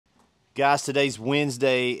Guys, today's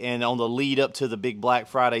Wednesday, and on the lead up to the big Black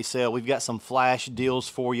Friday sale, we've got some flash deals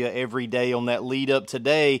for you every day on that lead up.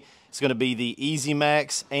 Today, it's going to be the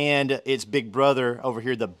EZ-Maxx and its big brother over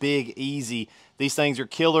here, the Big Easy. These things are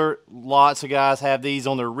killer. Lots of guys have these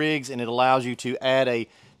on their rigs, and it allows you to add a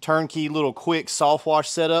turnkey little quick soft wash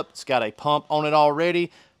setup. It's got a pump on it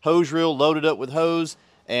already, hose reel loaded up with hose,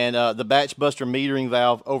 and the batch buster metering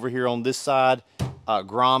valve over here on this side.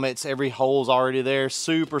 Grommets, every hole's already there,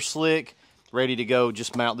 super slick, ready to go.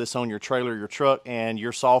 Just mount this on your trailer, your truck, and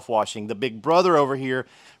you're soft washing. The big brother over here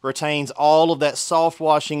retains all of that soft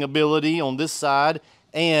washing ability on this side,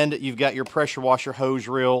 and you've got your pressure washer hose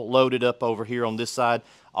reel loaded up over here on this side.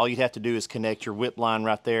 All you'd have to do is connect your whip line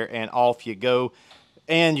right there, and off you go.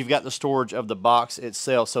 And you've got the storage of the box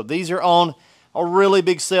itself. So these are on a really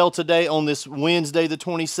big sale today on this Wednesday the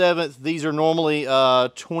 27th. These are normally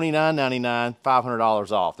 $29.99,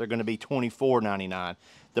 $500 off. They're going to be $24.99.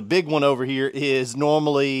 The big one over here is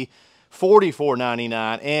normally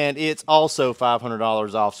 $44.99, and it's also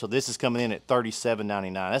 $500 off. So this is coming in at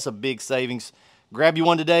 $37.99. That's a big savings. Grab you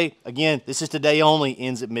one today. Again, this is today only,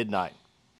 ends at midnight.